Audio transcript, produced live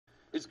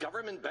Is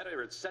government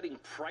better at setting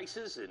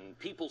prices and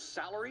people's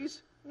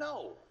salaries?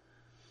 No.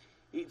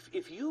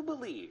 If you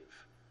believe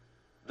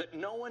that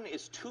no one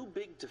is too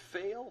big to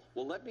fail,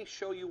 well, let me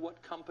show you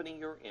what company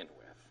you're in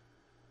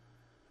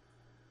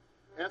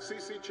with.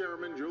 FCC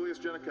Chairman Julius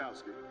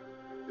Genachowski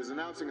is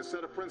announcing a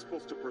set of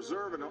principles to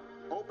preserve an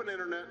open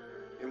internet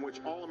in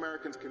which all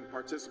Americans can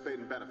participate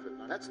and benefit.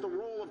 Now, that's the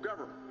role of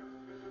government,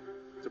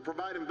 to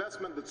provide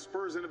investment that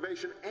spurs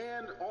innovation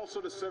and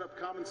also to set up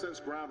common sense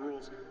ground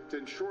rules to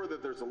ensure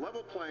that there's a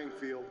level playing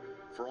field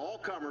for all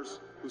comers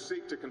who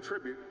seek to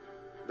contribute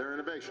their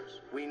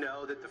innovations. We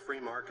know that the free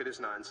market is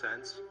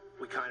nonsense.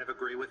 We kind of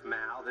agree with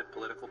Mao that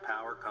political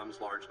power comes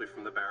largely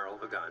from the barrel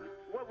of a gun.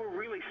 What we're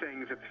really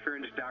saying is that the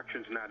fairness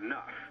doctrine is not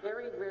enough.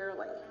 Very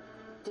rarely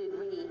did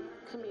we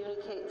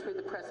communicate through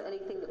the press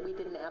anything that we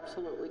didn't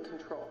absolutely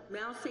control.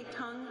 Mao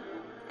Zedong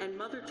and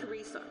Mother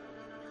Teresa,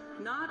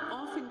 not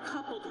often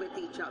coupled with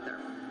each other,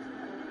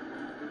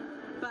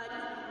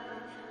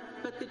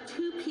 but the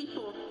two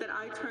people that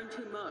I turn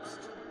to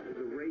most.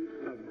 The rate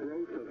of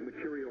growth of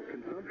material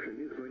consumption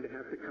is going to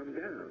have to come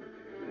down,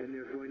 and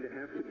there's going to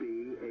have to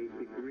be a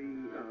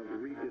degree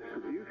of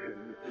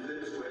redistribution.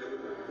 This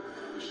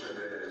revolution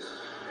is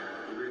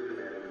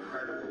really an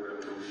incredible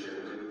revolution,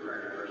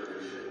 democratic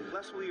revolution.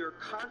 Unless we are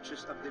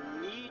conscious of the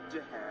need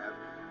to have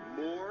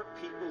more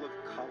people of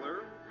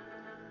color,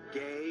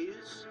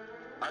 gays,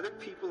 other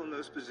people in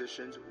those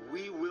positions,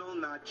 we will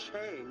not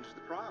change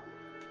the problem.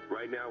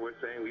 Right now we're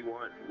saying we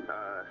want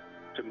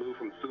to move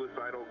from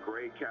suicidal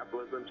gray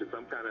capitalism to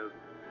some kind of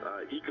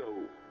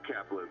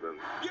eco-capitalism.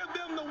 Give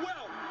them the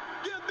wealth!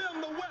 Give them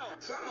the wealth!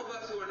 Some of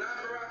us who are not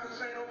Barack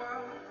Hussein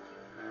Obama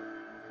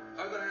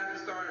are going to have to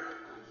start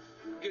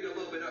getting a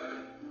little bit up.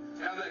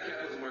 How's that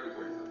capitalism working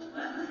for you?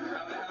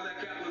 How's that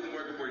capitalism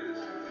working for you?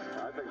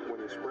 I think when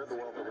you spread the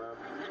wealth around,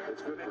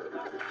 it's good for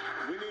everybody.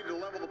 We need to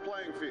level the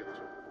playing field.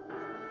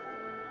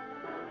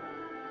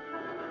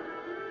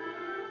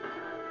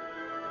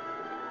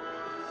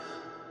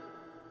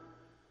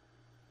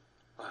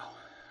 Well,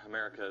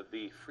 America,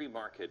 the free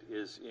market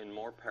is in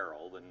more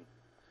peril than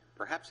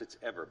perhaps it's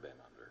ever been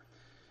under.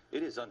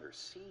 It is under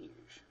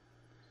siege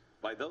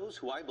by those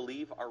who I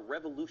believe are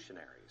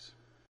revolutionaries.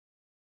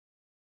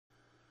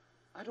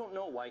 I don't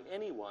know why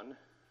anyone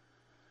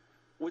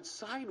would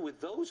side with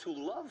those who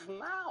love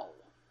Mao,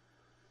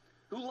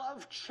 who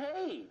love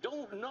Che,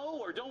 don't know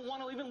or don't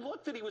want to even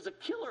look that he was a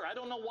killer. I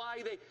don't know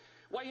why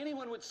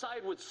anyone would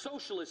side with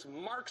socialist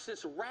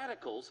Marxist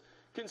radicals,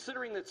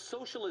 considering that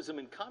socialism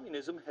and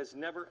communism has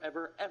never,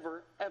 ever,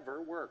 ever,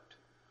 ever worked.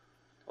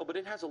 Oh, but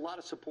it has a lot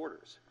of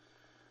supporters.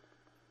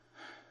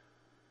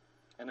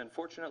 And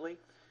unfortunately,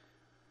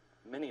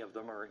 many of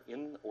them are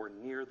in or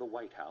near the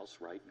White House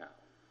right now.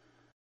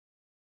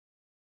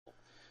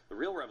 The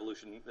real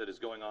revolution that is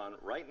going on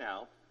right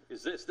now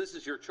is this. This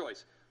is your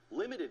choice.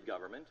 Limited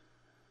government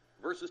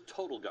versus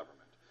total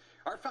government.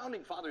 Our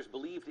founding fathers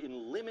believed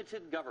in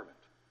limited government.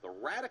 The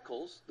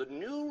radicals, the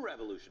new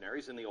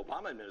revolutionaries in the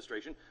Obama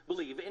administration,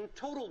 believe in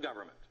total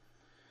government.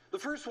 The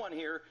first one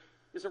here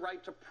is a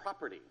right to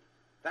property.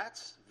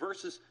 That's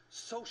versus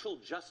social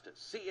justice.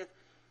 See,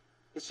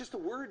 it's just a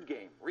word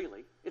game,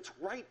 really. It's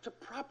right to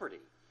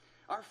property.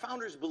 Our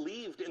founders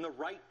believed in the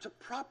right to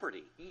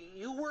property.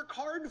 You work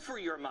hard for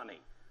your money.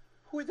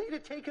 Who are they to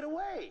take it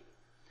away?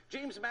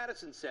 James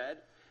Madison said,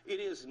 that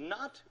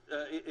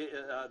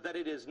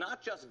it is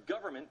not just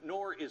government,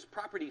 nor is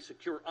property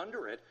secure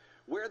under it,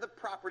 where the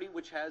property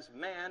which has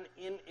man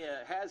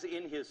has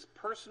in his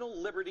personal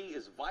liberty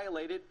is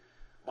violated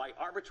by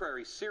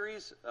arbitrary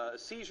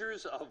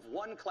seizures of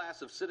one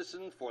class of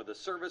citizen for the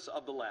service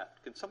of the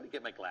left. Can somebody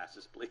get my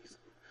glasses, please?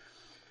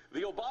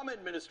 The Obama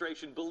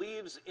administration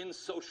believes in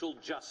social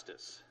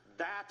justice.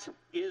 That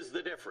is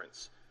the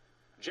difference.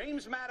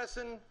 James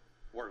Madison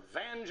or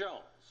Van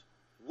Jones?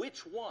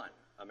 Which one,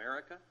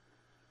 America?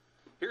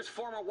 Here's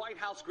former White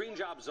House Green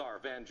Job czar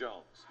Van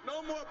Jones.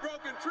 No more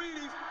broken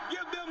treaties.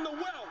 Give them the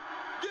wealth.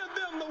 Give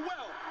them the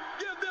wealth.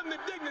 Give them the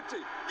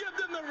dignity. Give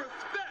them the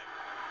respect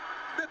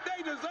that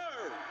they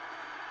deserve.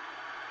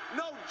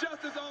 No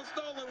justice on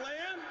stolen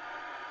land.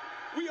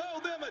 We owe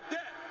them a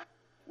debt.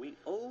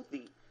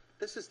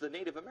 This is the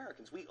Native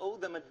Americans. We owe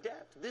them a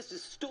debt. This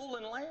is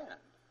stolen land.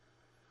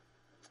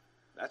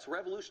 That's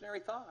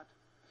revolutionary thought.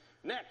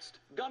 Next,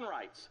 gun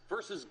rights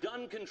versus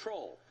gun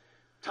control.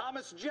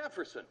 Thomas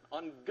Jefferson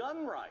on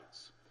gun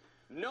rights.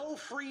 No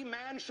free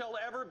man shall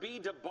ever be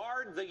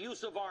debarred the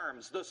use of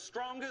arms. The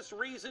strongest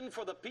reason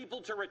for the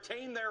people to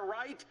retain their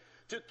right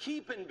to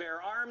keep and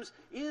bear arms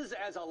is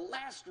as a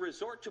last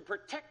resort to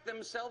protect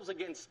themselves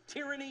against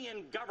tyranny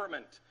and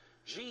government.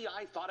 Gee,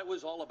 I thought it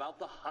was all about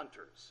the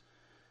hunters.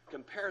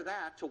 Compare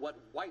that to what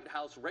White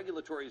House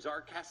regulatory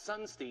czar Cass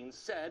Sunstein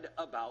said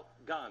about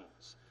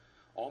guns.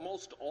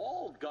 Almost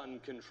all gun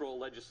control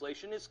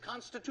legislation is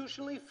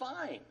constitutionally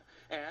fine.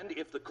 And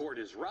if the court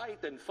is right,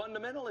 then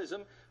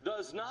fundamentalism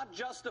does not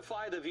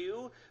justify the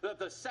view that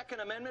the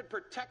Second Amendment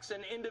protects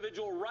an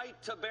individual right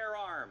to bear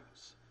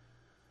arms.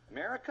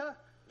 America,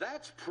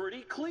 that's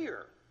pretty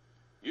clear.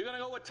 You're going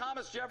to go with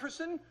Thomas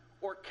Jefferson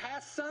or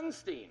Cass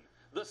Sunstein?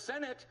 The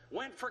Senate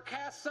went for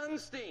Cass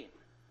Sunstein.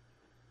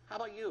 How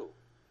about you?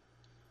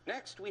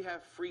 Next, we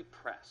have free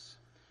press.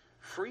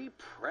 Free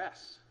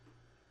press.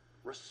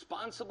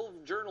 Responsible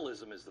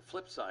journalism is the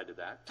flip side of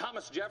that.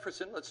 Thomas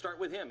Jefferson, let's start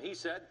with him. He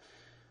said,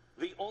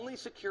 "The only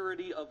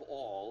security of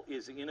all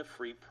is in a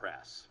free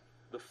press.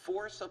 The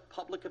force of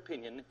public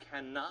opinion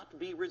cannot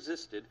be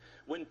resisted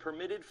when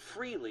permitted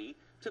freely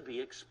to be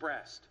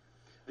expressed.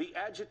 The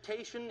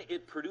agitation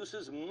it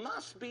produces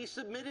must be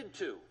submitted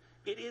to.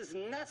 It is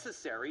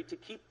necessary to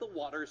keep the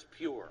waters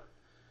pure."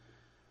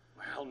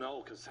 Well,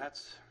 no, because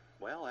that's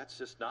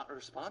just not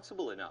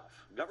responsible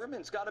enough.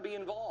 Government's got to be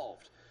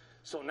involved.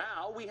 So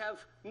now we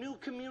have new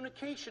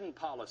communication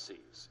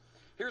policies.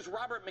 Here's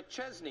Robert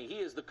McChesney. He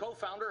is the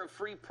co-founder of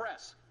Free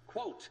Press.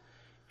 Quote,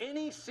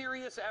 "Any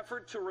serious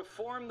effort to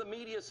reform the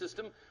media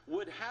system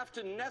would have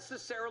to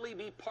necessarily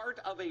be part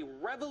of a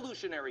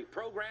revolutionary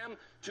program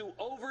to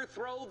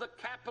overthrow the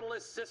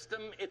capitalist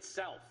system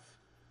itself."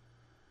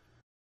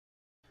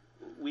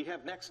 We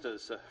have next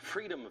as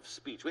freedom of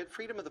speech. We had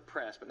freedom of the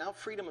press, but now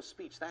freedom of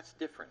speech, that's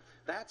different.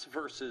 That's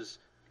versus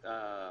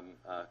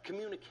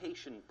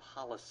communication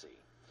policy.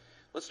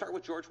 Let's start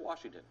with George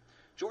Washington.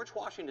 George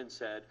Washington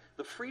said,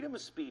 "The freedom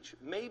of speech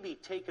may be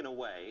taken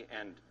away,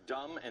 and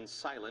dumb and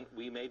silent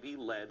we may be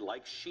led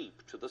like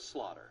sheep to the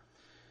slaughter."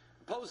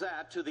 Oppose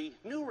that to the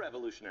new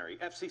revolutionary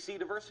FCC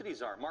diversity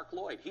czar, Mark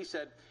Lloyd. He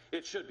said,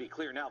 "It should be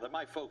clear now that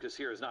my focus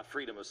here is not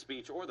freedom of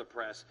speech or the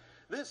press.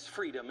 This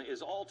freedom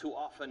is all too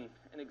often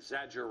an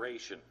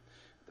exaggeration.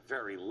 At the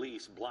very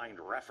least, blind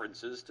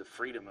references to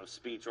freedom of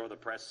speech or the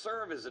press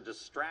serve as a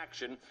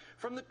distraction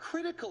from the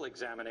critical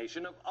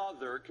examination of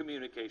other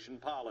communication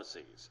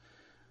policies."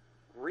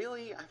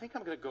 Really? I think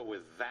I'm going to go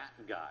with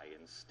that guy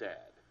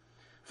instead.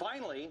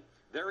 Finally,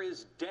 there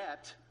is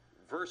debt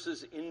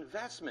versus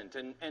investment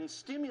and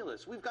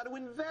stimulus. We've got to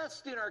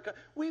invest in our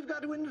we've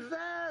got to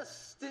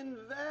invest.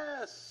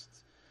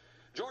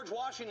 George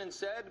Washington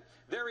said,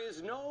 "There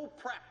is no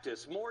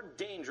practice more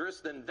dangerous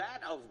than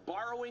that of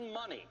borrowing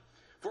money.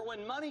 For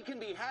when money can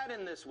be had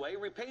in this way,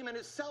 repayment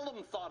is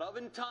seldom thought of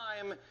in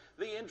time.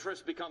 The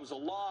interest becomes a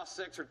loss.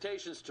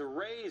 Exhortations to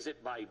raise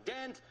it by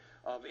dint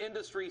of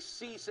industry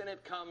cease, and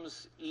it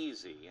comes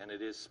easy, and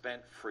it is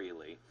spent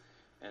freely.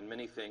 And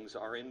many things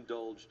are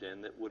indulged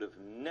in that would have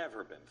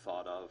never been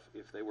thought of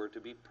if they were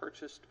to be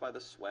purchased by the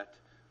sweat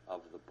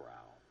of the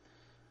brow."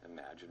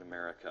 Imagine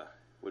America.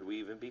 Would we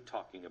even be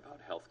talking about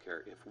health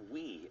care if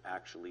we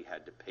actually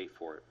had to pay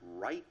for it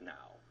right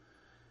now,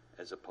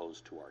 as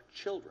opposed to our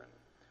children,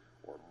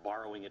 or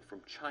borrowing it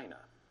from China,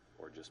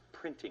 or just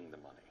printing the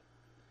money?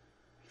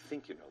 I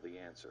think you know the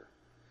answer.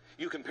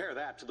 You compare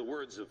that to the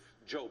words of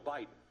Joe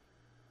Biden.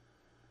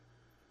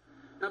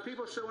 Now,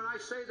 people say, when I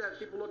say that,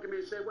 people look at me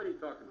and say, "What are you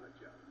talking about,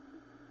 Joe?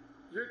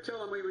 You're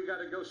telling me we got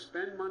to go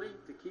spend money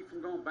to keep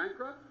from going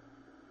bankrupt?"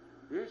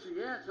 The answer is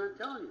yes, I'm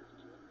telling you.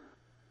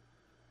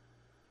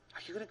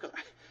 Are you going to go?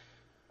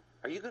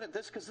 Are you going to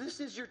this? Because this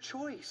is your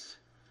choice.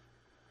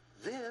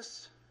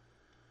 This,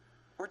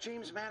 or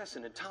James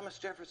Madison and Thomas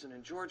Jefferson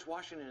and George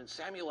Washington and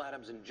Samuel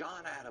Adams and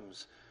John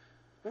Adams.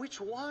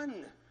 Which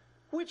one?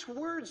 Which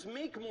words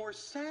make more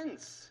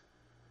sense?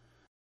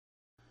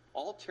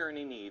 All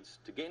tyranny needs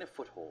to gain a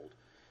foothold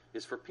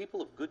is for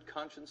people of good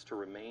conscience to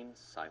remain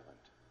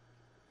silent.